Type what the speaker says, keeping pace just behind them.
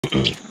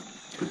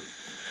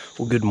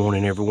Well, good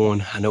morning,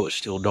 everyone. I know it's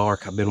still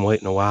dark. I've been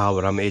waiting a while,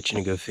 but I'm itching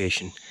to go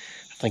fishing.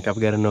 I think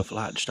I've got enough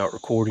light to start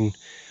recording.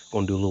 I'm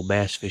going to do a little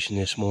bass fishing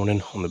this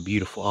morning on the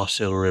beautiful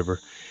Osceola River.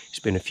 It's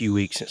been a few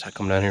weeks since I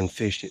come down here and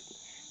fished it.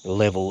 The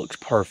level looks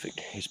perfect.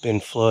 It's been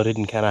flooded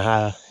and kind of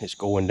high. It's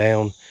going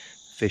down.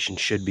 Fishing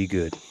should be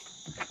good.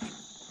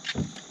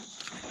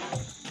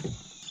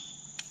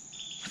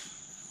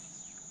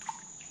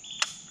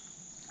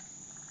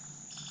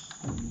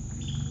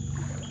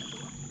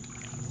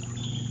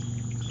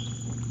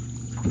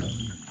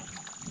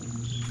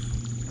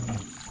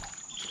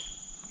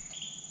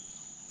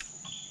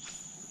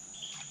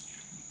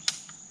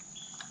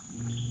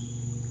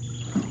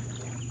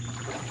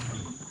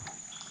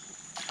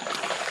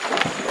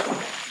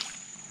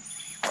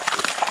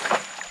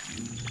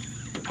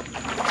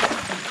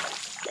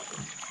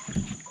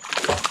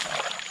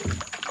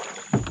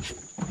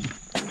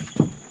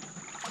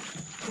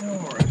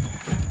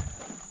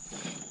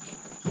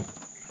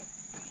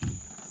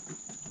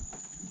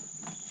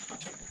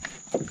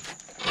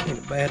 Ain't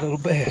a bad little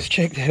bass.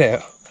 Check that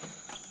out.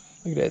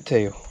 Look at that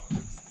tail.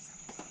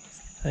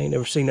 I ain't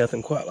never seen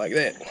nothing quite like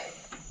that.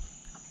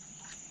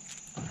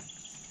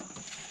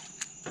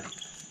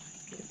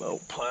 Get my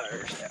old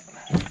pliers out.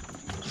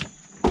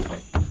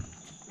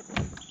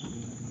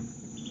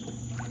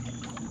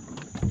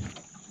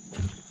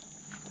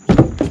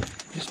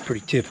 It's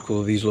pretty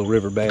typical of these little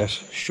river bass.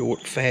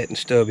 Short, fat, and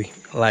stubby,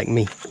 like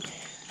me.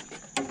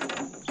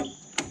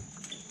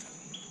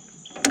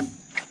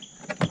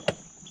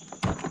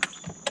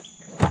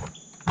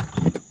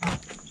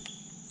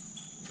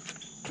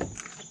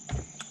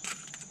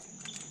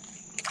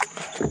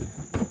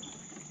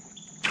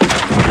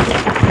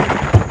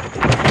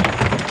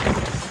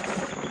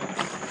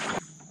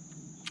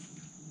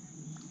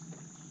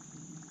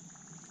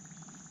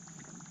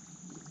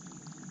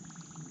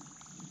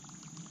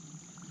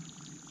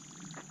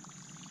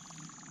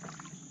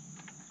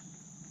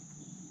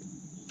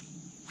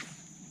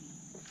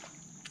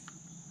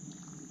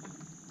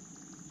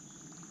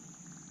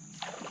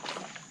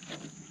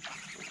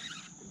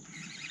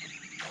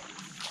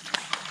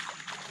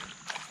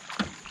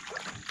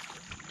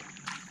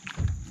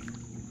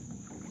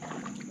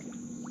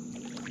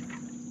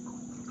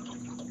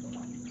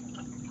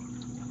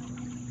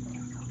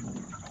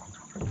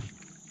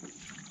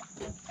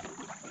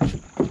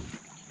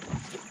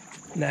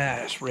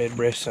 Nice red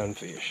breast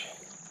sunfish.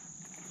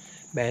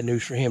 Bad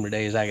news for him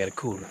today is I got a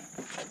cooler.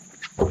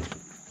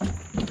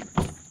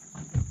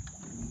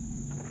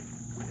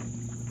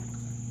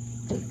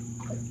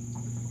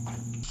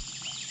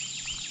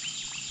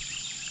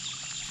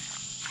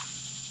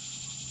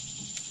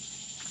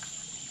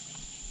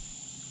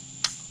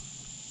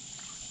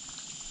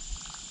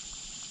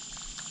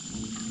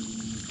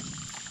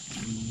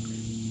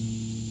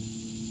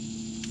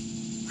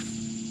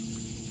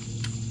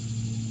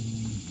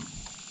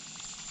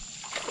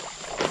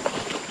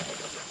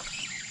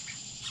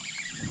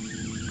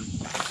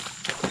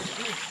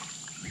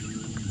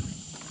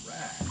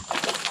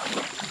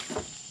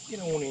 Get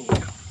on in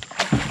here.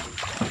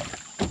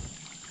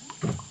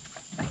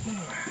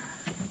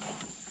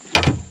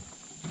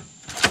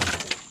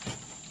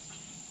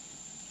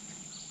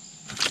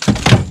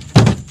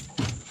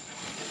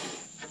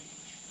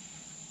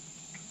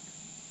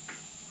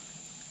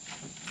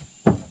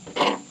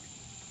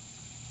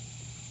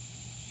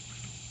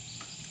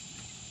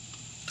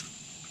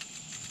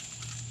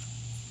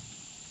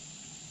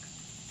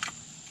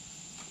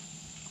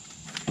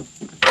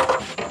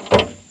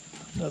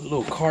 Another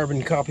little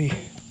carbon copy,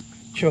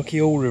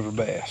 chunky old river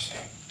bass.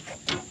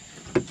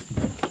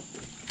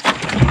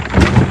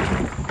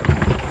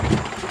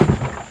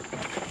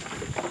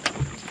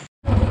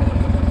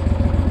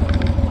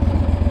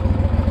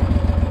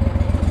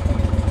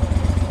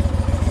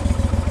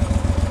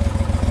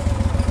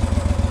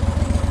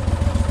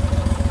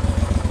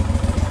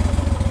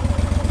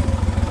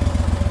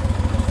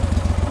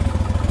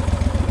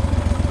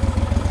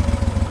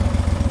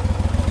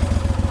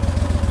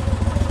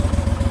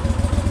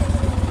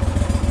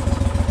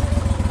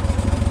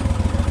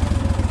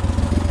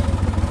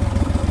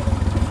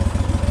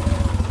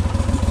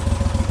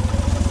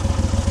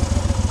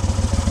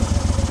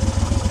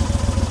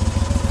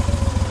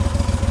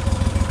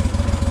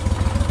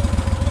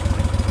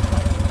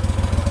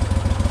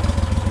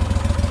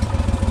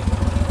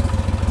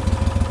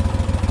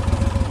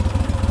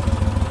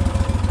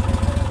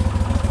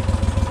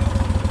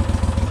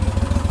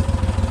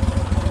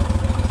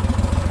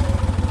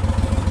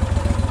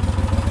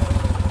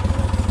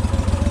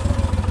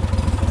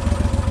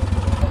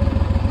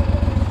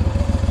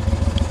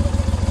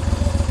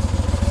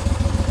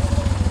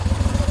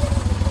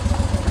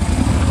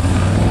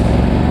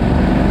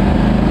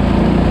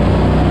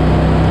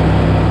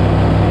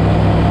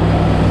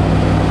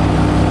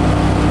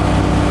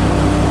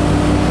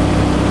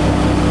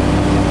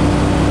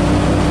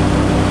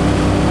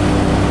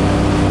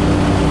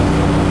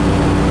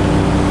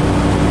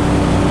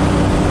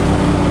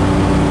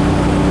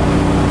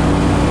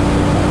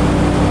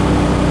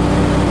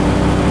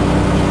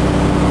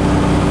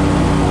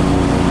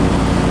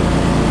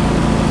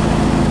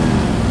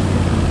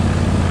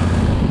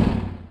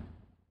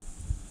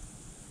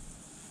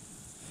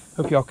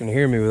 y'all can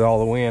hear me with all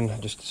the wind. I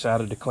just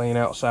decided to clean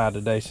outside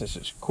today since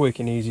it's quick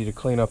and easy to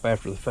clean up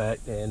after the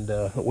fact, and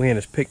the wind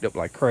has picked up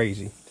like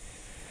crazy.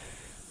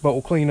 But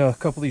we'll clean a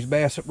couple of these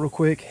bass up real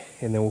quick,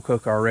 and then we'll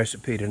cook our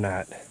recipe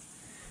tonight.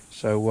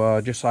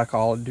 So just like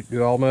I'll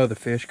do all my other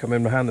fish, come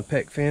in behind the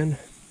pec fin,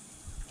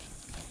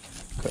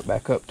 cut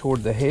back up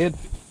toward the head,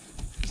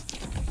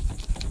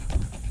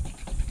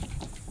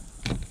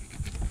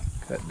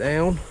 cut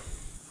down,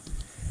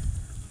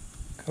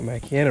 come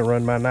back in and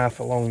run my knife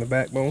along the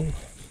backbone.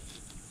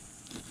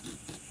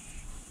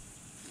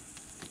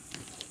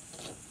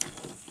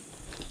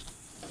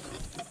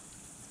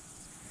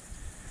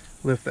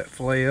 Lift that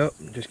fillet up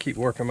and just keep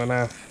working my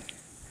knife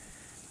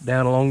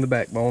down along the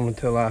backbone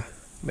until I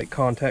make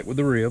contact with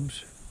the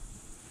ribs.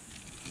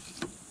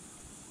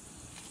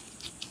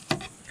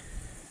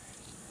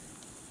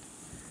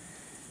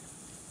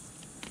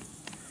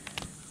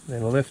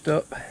 Then lift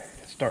up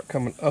and start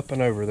coming up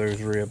and over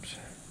those ribs.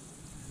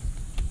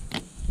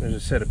 There's a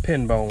set of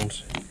pin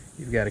bones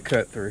you've got to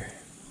cut through.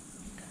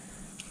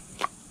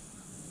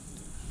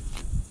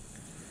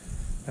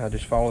 Now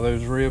just follow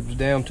those ribs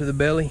down to the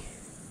belly.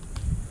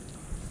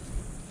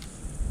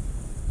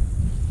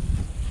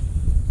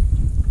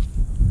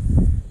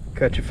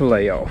 Cut your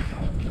fillet off.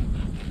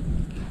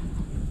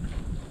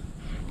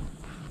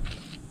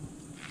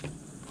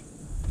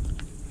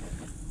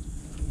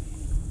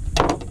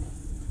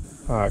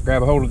 Alright,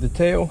 grab a hold of the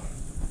tail,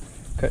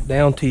 cut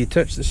down till you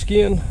touch the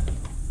skin,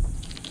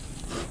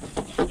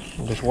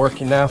 and just work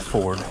your knife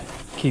forward,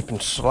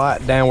 keeping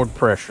slight downward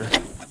pressure.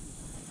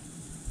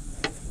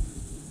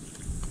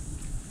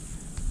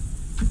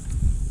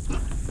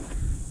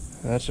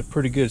 That's a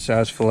pretty good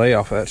size fillet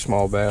off of that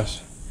small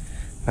bass.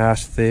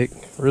 Nice, thick,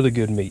 really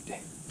good meat.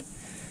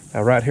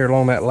 Now right here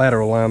along that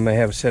lateral line they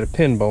have a set of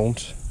pin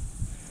bones.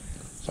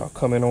 So I'll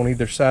come in on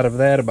either side of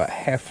that about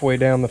halfway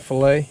down the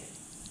fillet.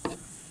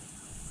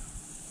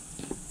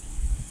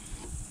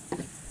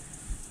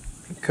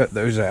 And cut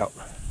those out.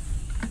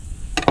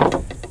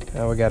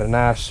 Now we got a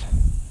nice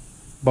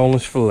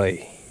boneless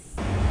fillet.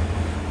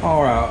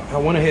 Alright, I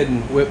went ahead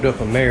and whipped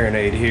up a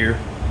marinade here.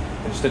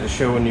 Instead of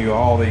showing you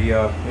all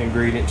the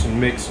ingredients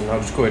and mixing, I'll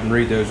just go ahead and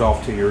read those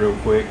off to you real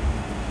quick.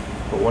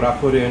 But what I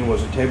put in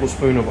was a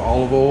tablespoon of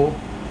olive oil,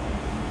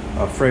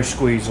 a fresh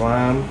squeezed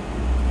lime,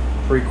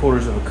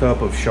 3/4 of a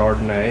cup of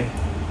Chardonnay,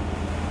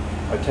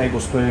 a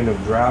tablespoon of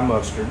dry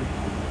mustard,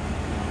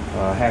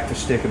 half a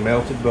stick of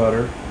melted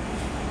butter.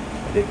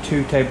 I did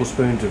 2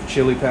 tablespoons of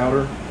chili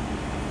powder,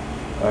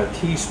 a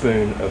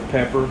teaspoon of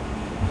pepper,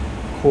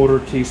 1/4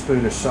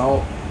 teaspoon of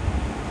salt,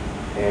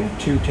 and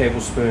 2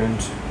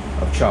 tablespoons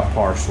of chopped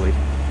parsley.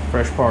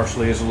 Fresh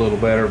parsley is a little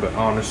better, but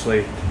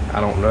honestly, I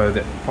don't know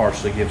that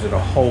parsley gives it a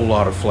whole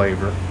lot of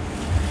flavor.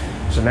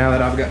 So now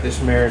that I've got this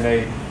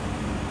marinade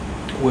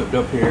whipped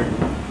up here,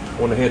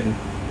 I went ahead and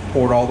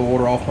poured all the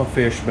water off my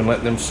fish. Been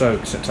letting them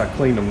soak since I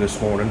cleaned them this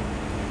morning.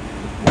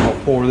 I'll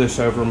pour this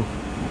over them,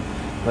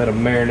 let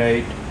them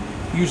marinate.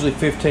 Usually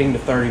 15 to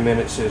 30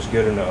 minutes is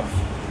good enough.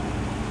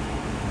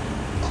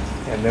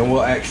 And then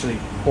we'll actually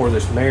pour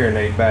this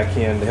marinade back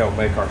in to help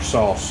make our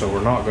sauce, so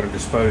we're not going to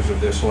dispose of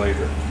this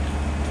later.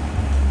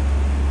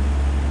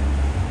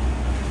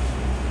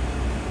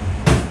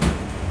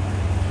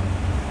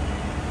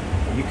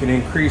 You can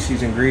increase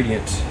these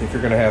ingredients if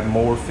you're going to have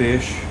more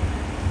fish,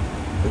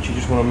 but you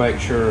just want to make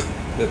sure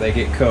that they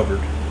get covered.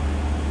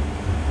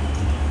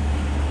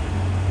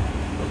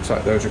 Looks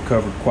like those are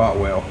covered quite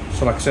well.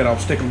 So like I said, I'll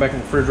stick them back in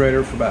the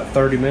refrigerator for about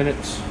 30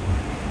 minutes,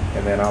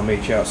 and then I'll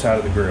meet you outside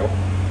of the grill.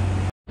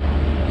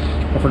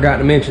 I forgot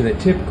to mention that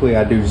typically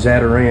I do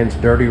Zatarain's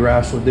dirty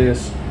rice with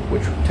this,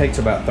 which takes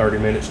about 30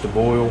 minutes to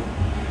boil.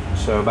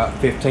 So about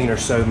 15 or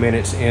so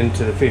minutes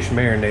into the fish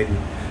marinating,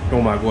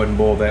 normally I go ahead and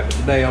boil that. But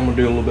today I'm going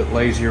to do a little bit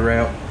lazier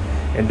route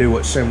and do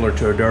what's similar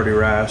to a dirty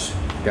rice.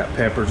 Got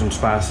peppers and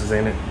spices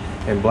in it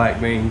and black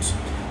beans.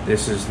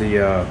 This is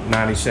the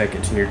 90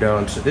 seconds and you're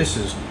done. So this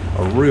is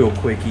a real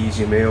quick,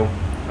 easy meal.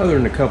 Other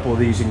than a couple of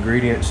these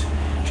ingredients,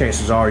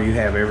 chances are you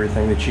have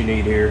everything that you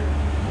need here.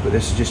 But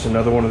this is just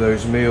another one of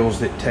those meals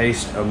that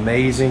tastes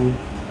amazing.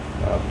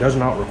 Does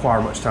not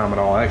require much time at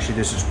all. Actually,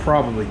 this is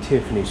probably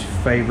Tiffany's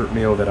favorite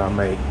meal that I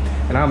make.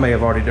 And I may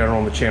have already done it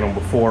on the channel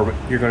before, but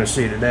you're going to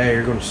see it today.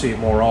 You're going to see it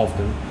more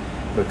often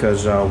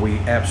because we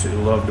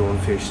absolutely love doing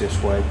fish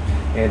this way.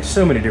 And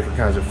so many different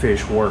kinds of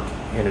fish work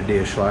in a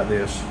dish like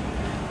this.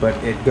 But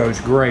it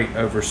goes great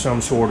over some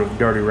sort of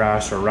dirty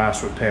rice or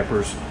rice with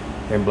peppers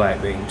and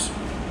black beans.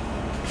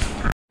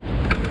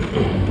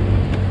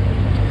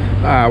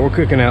 Alright, we're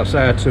cooking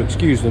outside, so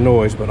excuse the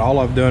noise, but all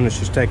I've done is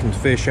just taken the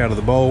fish out of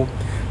the bowl,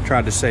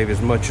 tried to save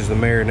as much of the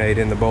marinade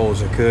in the bowl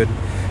as I could.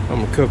 I'm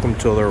going to cook them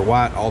till they're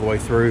white all the way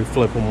through,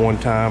 flip them one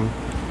time,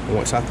 and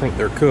once I think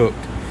they're cooked,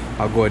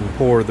 I'll go ahead and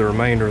pour the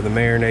remainder of the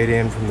marinade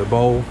in from the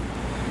bowl,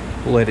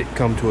 let it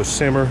come to a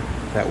simmer,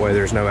 that way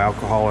there's no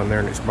alcohol in there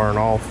and it's burnt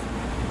off,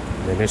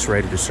 and then it's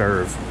ready to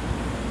serve.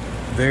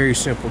 Very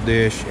simple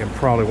dish and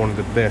probably one of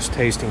the best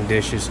tasting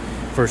dishes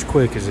for as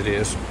quick as it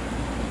is.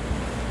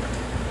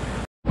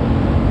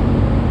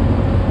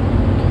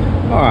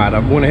 All right, I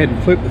went ahead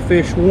and flipped the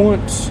fish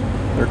once.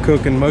 They're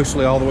cooking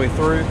mostly all the way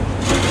through.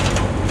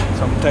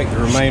 So I'm gonna take the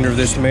remainder of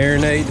this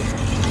marinade,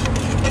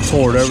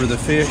 pour it over the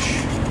fish.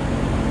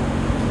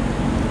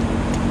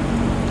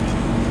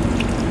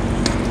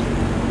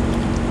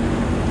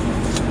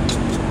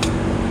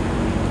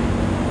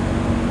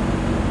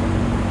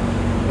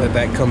 Let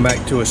that come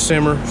back to a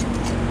simmer.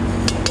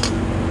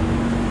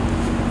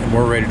 And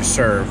we're ready to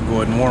serve. Go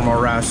ahead and warm our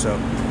rice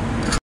up.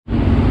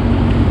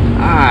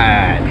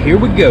 Alright, here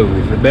we go,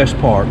 the best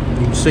part.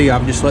 You can see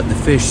I've just let the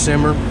fish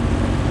simmer.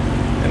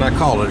 And I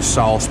call it a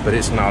sauce, but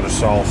it's not a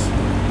sauce.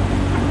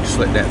 Just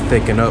let that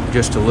thicken up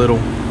just a little.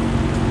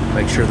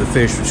 Make sure the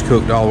fish was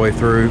cooked all the way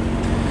through.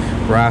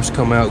 Rice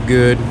come out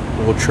good.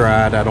 We'll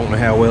try it. I don't know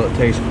how well it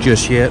tastes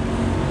just yet.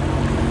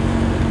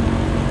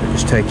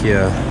 Just take you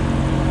a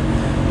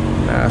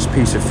nice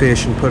piece of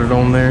fish and put it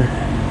on there.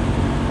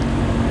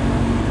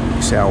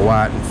 See how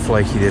white and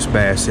flaky this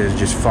bass is,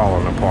 just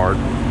falling apart.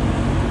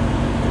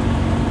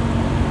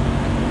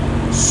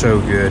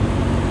 So good.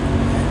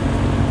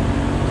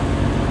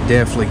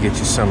 Definitely get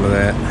you some of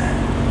that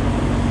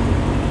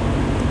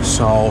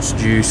sauce,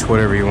 juice,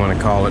 whatever you want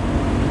to call it.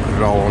 Put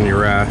it all on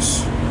your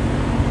rice.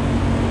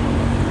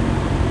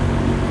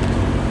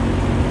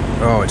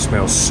 Oh, it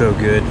smells so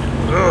good.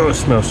 Oh, it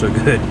smells so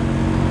good.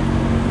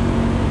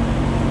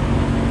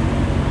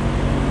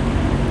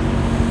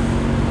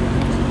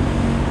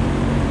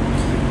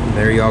 And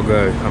there y'all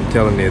go. I'm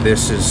telling you,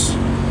 this is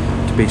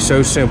to be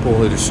so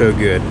simple. It is so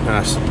good.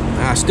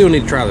 I still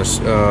need to try this,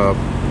 the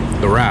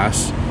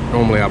rice.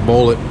 Normally I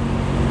boil it,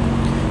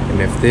 and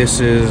if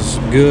this is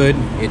good,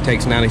 it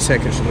takes 90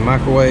 seconds in the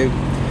microwave.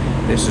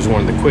 This is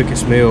one of the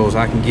quickest meals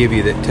I can give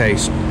you that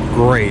tastes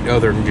great,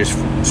 other than just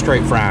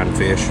straight frying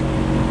fish.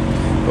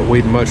 But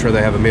we'd much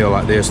rather have a meal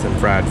like this than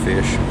fried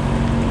fish.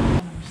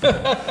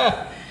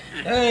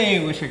 Hey,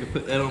 wish I could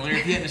put that on there.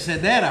 If you hadn't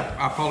said that,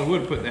 I probably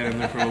would have put that in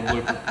there for a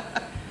little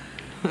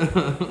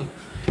blooper.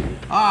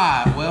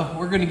 Alright, well,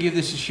 we're going to give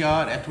this a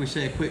shot after we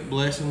say a quick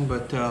blessing,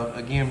 but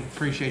again,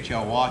 appreciate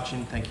y'all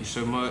watching. Thank you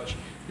so much.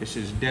 This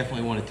is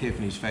definitely one of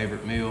Tiffany's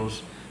favorite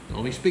meals.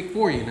 Let me speak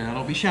for you now.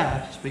 Don't be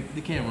shy. Speak to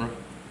the camera.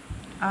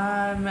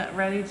 I'm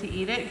ready to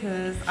eat it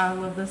because I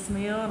love this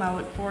meal and I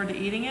look forward to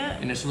eating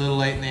it. And it's a little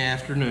late in the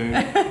afternoon.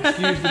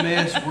 Excuse the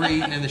mess. We're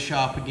eating in the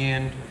shop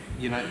again.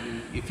 You know,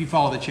 if you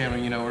follow the channel,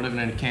 you know we're living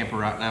in a camper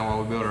right now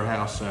while we build our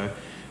house, so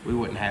we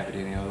wouldn't have it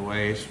any other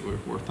ways.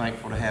 We're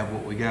thankful to have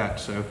what we got.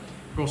 So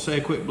we're gonna say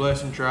a quick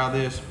blessing, try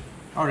this.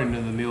 I already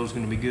know the meal is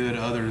gonna be good,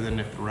 other than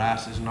if the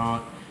rice is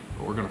not,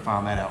 but we're gonna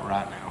find that out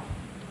right now.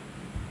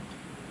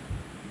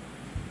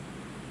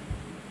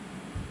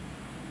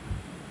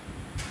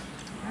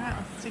 All right,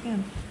 let's dig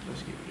in.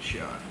 Let's give it a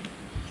shot.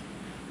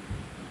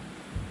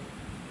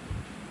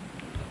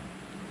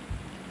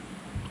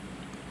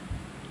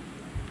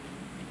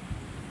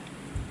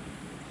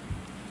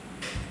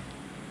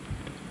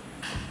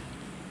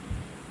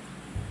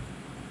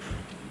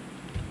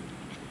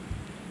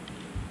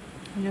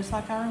 Just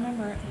like I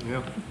remember it.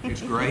 Yeah,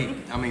 it's great.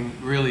 I mean,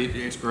 really,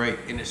 it's great.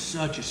 And it's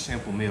such a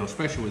simple meal,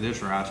 especially with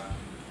this rice.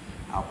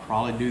 I'll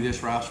probably do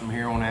this rice from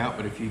here on out,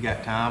 but if you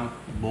got time,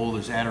 boil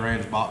the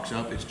Zatarain's box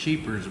up. It's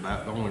cheaper is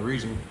about the only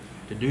reason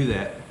to do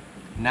that.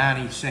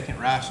 90-second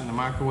rice in the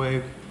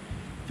microwave.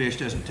 Fish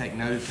doesn't take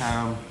no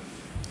time.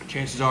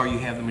 Chances are you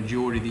have the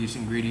majority of these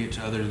ingredients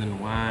other than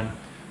the wine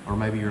or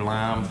maybe your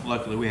lime.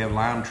 Luckily, we have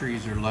lime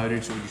trees that are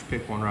loaded, so we just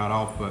pick one right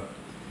off, but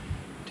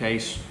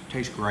tastes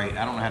great.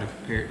 I don't know how to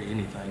compare it to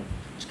anything.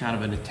 It's kind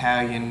of an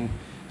Italian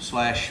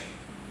slash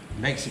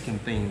Mexican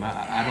theme.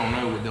 I don't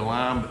know with the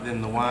lime, but then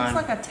the wine. It's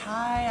like a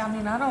Thai. I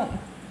mean, I don't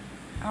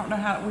know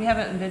how, we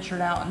haven't ventured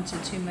out into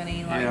too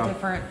many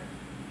different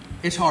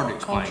it's hard to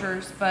explain.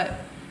 Cultures,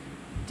 but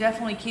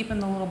definitely keeping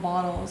the little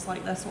bottles.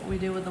 Like that's what we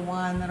do with the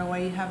wine. That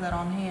way you have that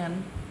on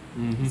hand.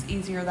 Mm-hmm. It's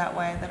easier that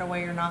way. That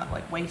way you're not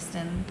like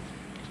wasting.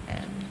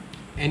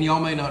 And y'all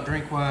may not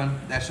drink wine.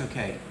 That's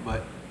okay,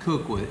 but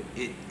cook with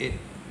it.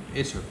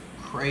 It's a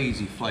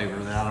crazy flavor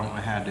that I don't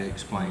know how to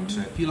explain.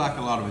 So if you like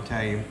a lot of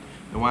Italian,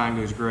 the wine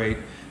goes great.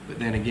 But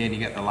then again, you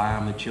got the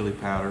lime, the chili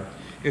powder.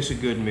 It's a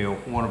good meal.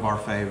 One of our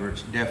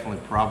favorites. Definitely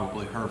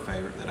probably her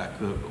favorite that I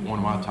cook, but one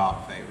of my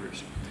top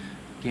favorites.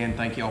 Again,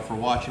 thank y'all for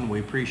watching. We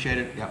appreciate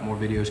it. Got more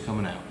videos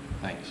coming out.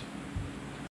 Thanks.